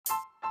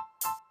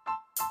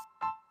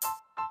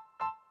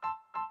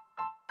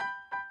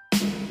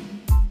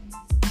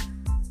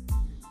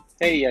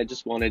Hey, I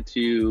just wanted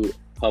to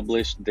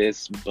publish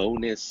this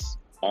bonus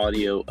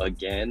audio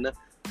again,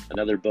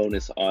 another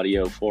bonus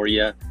audio for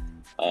you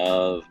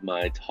of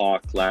my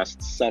talk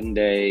last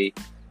Sunday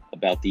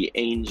about the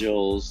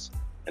angels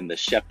and the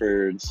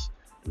shepherds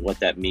and what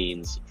that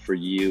means for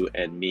you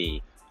and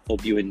me.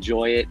 Hope you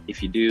enjoy it.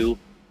 If you do,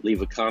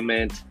 leave a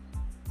comment,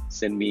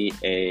 send me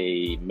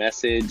a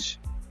message,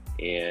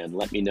 and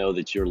let me know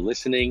that you're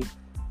listening,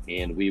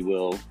 and we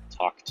will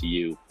talk to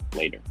you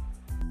later.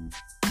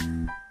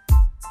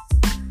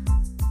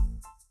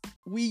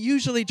 We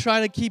usually try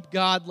to keep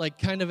God like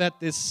kind of at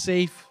this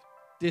safe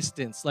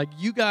distance. Like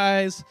you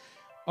guys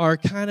are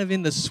kind of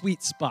in the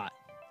sweet spot.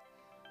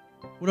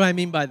 What do I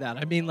mean by that?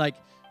 I mean like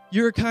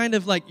you're kind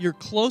of like you're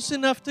close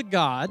enough to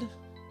God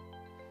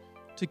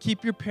to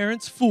keep your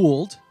parents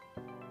fooled,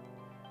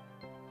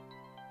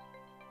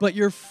 but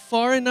you're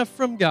far enough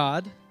from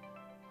God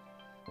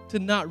to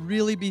not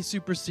really be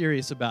super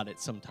serious about it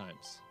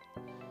sometimes.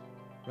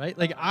 Right?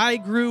 Like I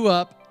grew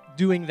up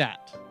doing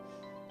that.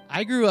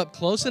 I grew up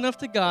close enough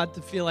to God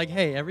to feel like,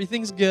 hey,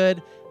 everything's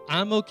good.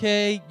 I'm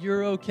okay.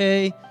 You're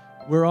okay.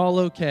 We're all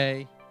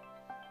okay.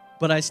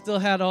 But I still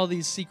had all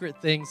these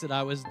secret things that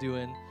I was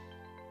doing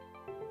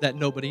that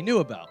nobody knew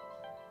about.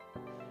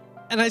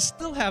 And I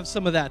still have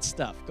some of that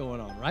stuff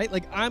going on, right?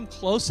 Like I'm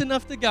close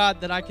enough to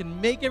God that I can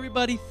make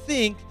everybody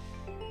think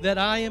that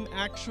I am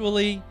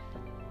actually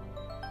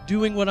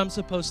doing what I'm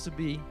supposed to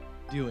be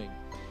doing.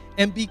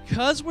 And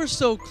because we're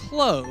so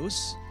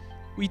close,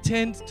 we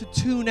tend to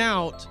tune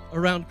out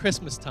around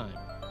Christmas time.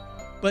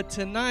 But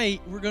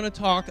tonight, we're going to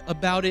talk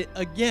about it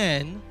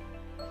again.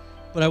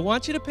 But I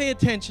want you to pay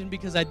attention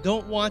because I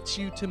don't want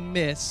you to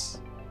miss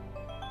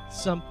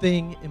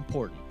something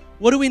important.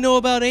 What do we know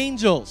about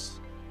angels?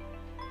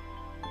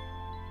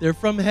 They're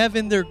from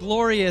heaven, they're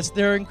glorious,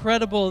 they're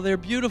incredible, they're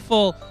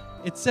beautiful,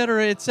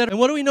 etc., etc. And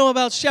what do we know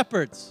about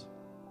shepherds?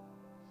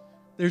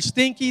 They're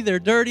stinky, they're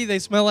dirty, they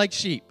smell like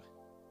sheep.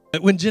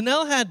 But when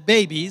Janelle had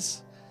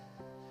babies,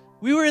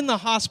 we were in the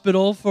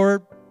hospital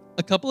for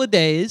a couple of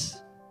days,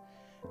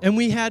 and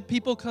we had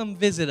people come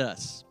visit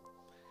us.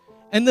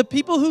 And the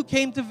people who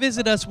came to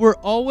visit us were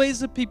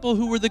always the people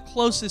who were the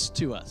closest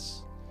to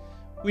us.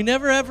 We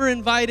never ever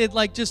invited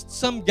like just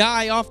some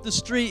guy off the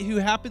street who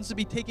happens to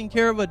be taking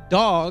care of a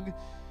dog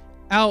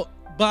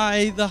out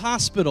by the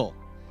hospital.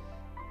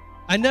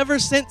 I never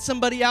sent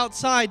somebody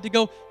outside to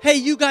go, hey,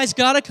 you guys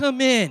got to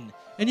come in,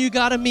 and you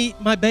got to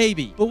meet my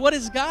baby. But what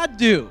does God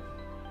do?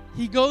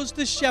 He goes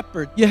to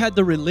shepherd. You had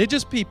the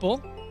religious people,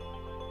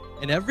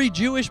 and every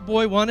Jewish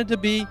boy wanted to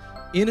be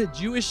in a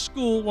Jewish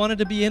school, wanted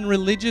to be in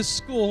religious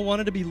school,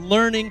 wanted to be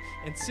learning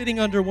and sitting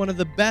under one of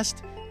the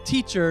best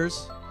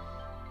teachers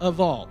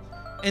of all.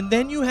 And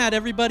then you had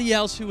everybody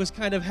else who was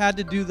kind of had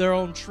to do their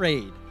own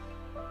trade.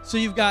 So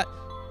you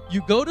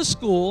go to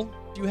school,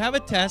 you have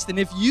a test, and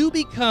if you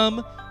become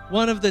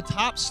one of the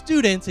top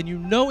students and you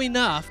know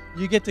enough,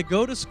 you get to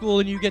go to school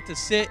and you get to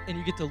sit and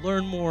you get to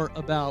learn more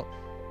about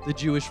the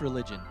Jewish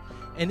religion.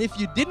 And if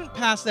you didn't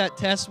pass that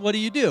test, what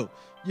do?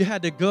 You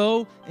had to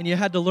go and you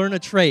had to learn a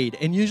trade.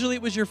 And usually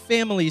it was your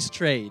family's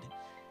trade.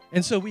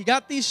 And so we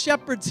got these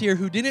shepherds here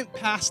who didn't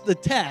pass the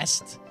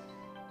test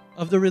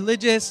of the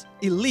religious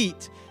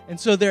elite. And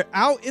so they're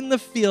out in the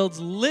fields,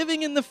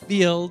 living in the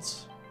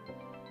fields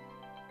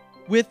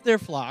with their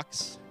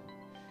flocks.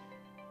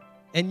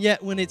 And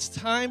yet when it's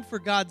time for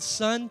God's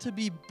son to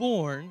be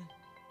born,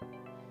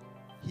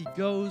 he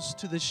goes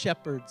to the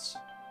shepherds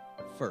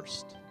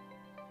first.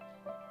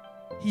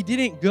 He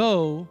didn't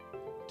go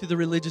to the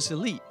religious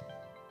elite.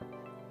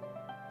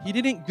 He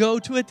didn't go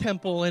to a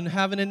temple and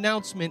have an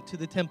announcement to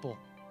the temple.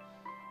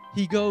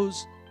 He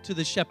goes to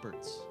the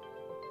shepherds.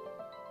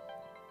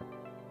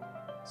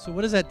 So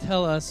what does that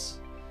tell us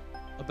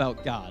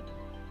about God?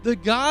 The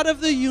God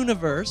of the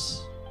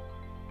universe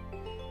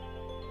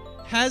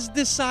has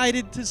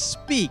decided to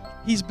speak.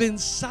 He's been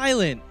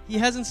silent. He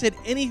hasn't said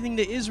anything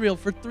to Israel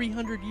for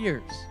 300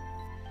 years.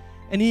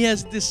 And he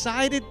has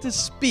decided to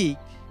speak.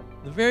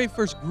 The very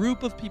first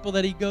group of people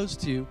that he goes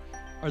to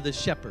are the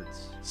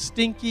shepherds.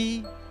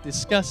 Stinky,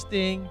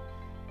 disgusting,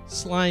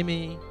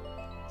 slimy,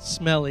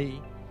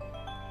 smelly,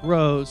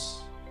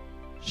 gross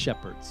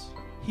shepherds.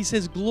 He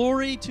says,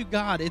 glory to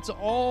God. It's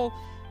all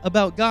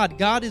about God.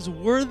 God is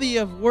worthy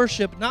of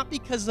worship, not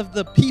because of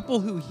the people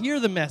who hear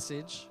the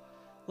message,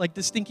 like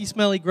the stinky,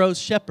 smelly, gross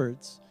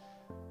shepherds,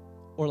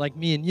 or like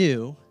me and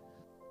you.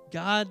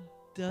 God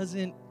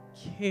doesn't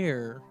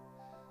care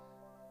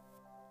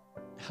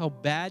how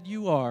bad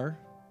you are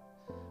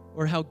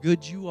or how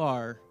good you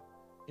are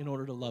in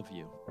order to love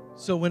you.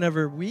 So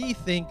whenever we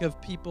think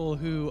of people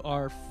who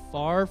are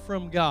far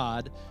from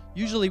God,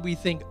 usually we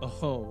think,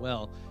 oh,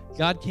 well,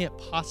 God can't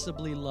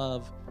possibly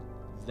love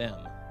them.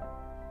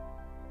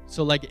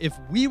 So like if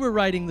we were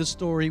writing the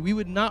story, we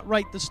would not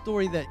write the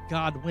story that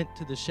God went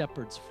to the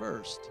shepherds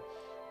first.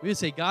 We would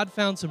say God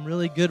found some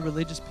really good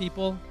religious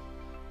people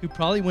who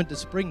probably went to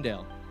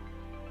Springdale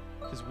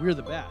because we're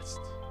the best.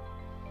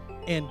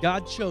 And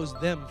God chose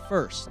them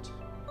first.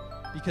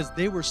 because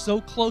they were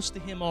so close to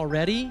him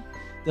already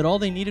that all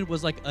they needed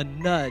was like a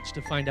nudge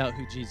to find out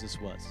who Jesus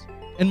was.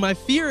 And my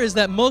fear is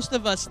that most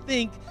of us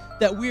think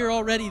that we're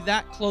already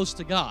that close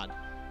to God.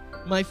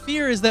 My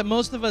fear is that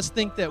most of us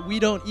think that we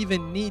don't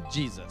even need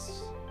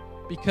Jesus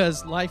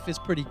because life is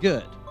pretty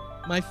good.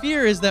 My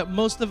fear is that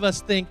most of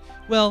us think,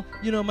 well,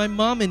 my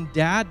mom and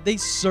dad, they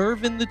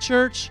serve in the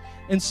church,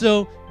 and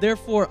so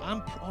therefore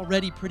I'm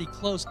already pretty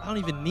close. I don't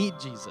even need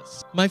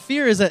Jesus. My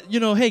fear is that,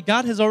 hey,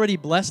 God has already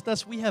blessed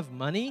us. We have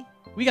money.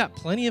 We got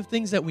plenty of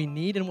things that we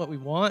need and what we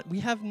want.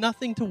 We have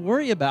nothing to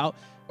worry about,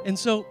 and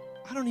so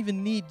I don't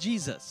even need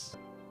Jesus.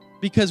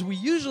 Because we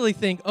usually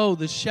think, oh,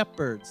 the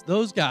shepherds,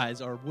 those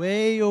guys are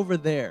way over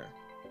there.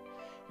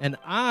 And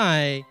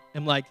I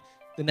am like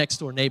the next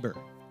door neighbor.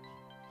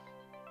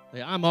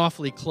 Like, I'm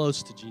awfully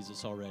close to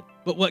Jesus already.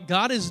 But what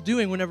God is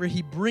doing whenever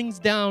he brings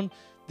down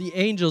the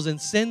angels and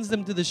sends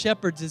them to the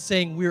shepherds is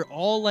saying, we're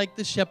all like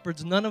the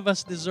shepherds. None of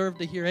us deserve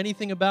to hear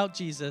anything about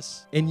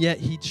Jesus. And yet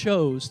he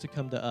chose to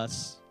come to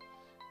us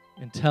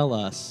and tell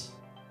us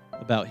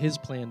about his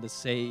plan to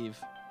save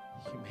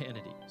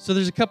humanity. So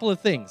there's a couple of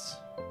things.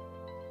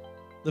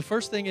 The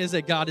first thing is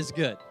that God is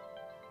good,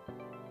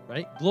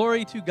 right?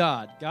 Glory to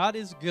God. God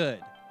is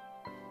good.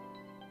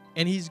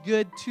 And he's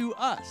good to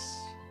us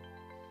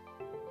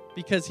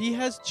because he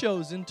has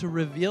chosen to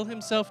reveal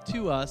himself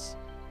to us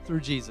through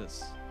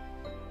Jesus.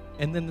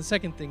 And then the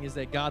second thing is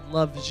that God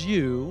loves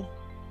you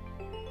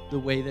the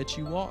way that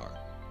you are.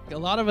 A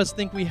lot of us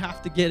think we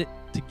have to get it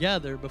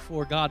together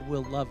before God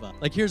will love us.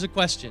 Like, here's a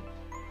question.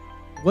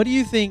 What do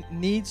you think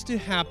needs to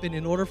happen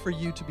in order for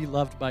you to be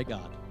loved by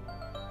God?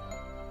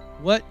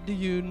 What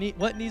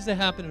needs to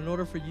happen in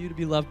order for you to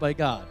be loved by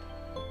God?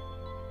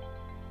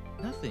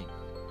 Nothing.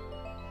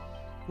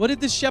 What did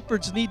the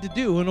shepherds need to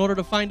do in order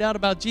to find out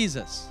about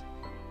Jesus?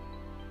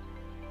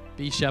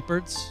 Be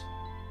shepherds.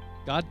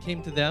 God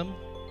came to them.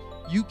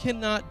 You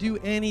cannot do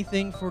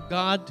anything for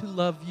God to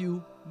love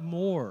you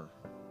more.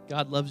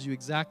 God loves you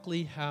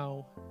exactly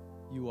how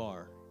you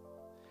are,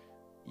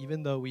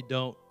 even though we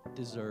don't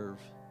deserve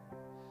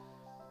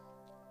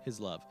his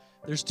love.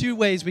 There's two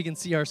ways we can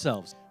see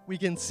ourselves. We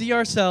can see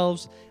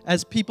ourselves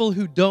as people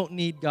who don't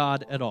need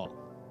God at all.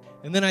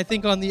 And then I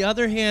think on the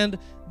other hand,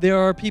 there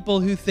are people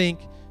who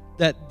think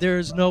that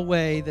there's no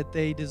way that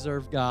they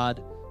deserve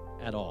God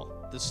at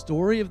all. The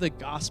story of the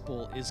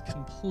gospel is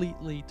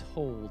completely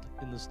told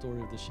in the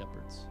story of the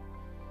shepherds.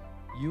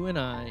 You and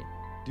I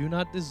do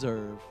not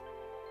deserve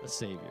a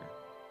Savior.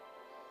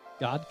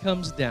 God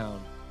comes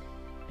down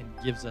and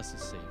gives us a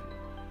Savior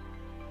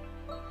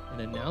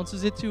and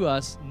announces it to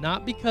us,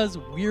 not because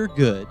we're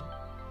good,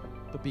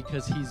 but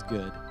because he's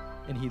good,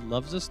 and he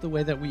loves us the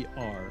way that we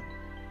are,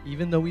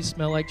 even though we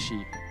smell like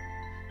sheep,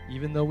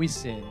 even though we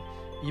sin,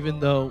 even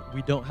though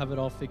we don't have it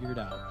all figured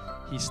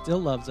out. He still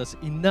loves us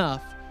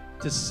enough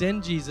to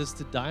send Jesus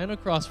to die on a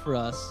cross for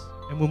us,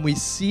 and when we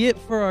see it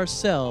for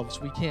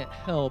ourselves, we can't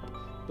help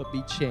but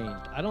be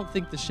changed. I don't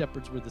think the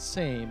shepherds were the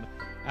same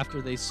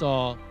after they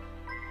saw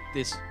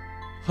this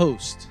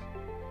host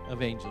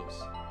of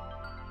angels.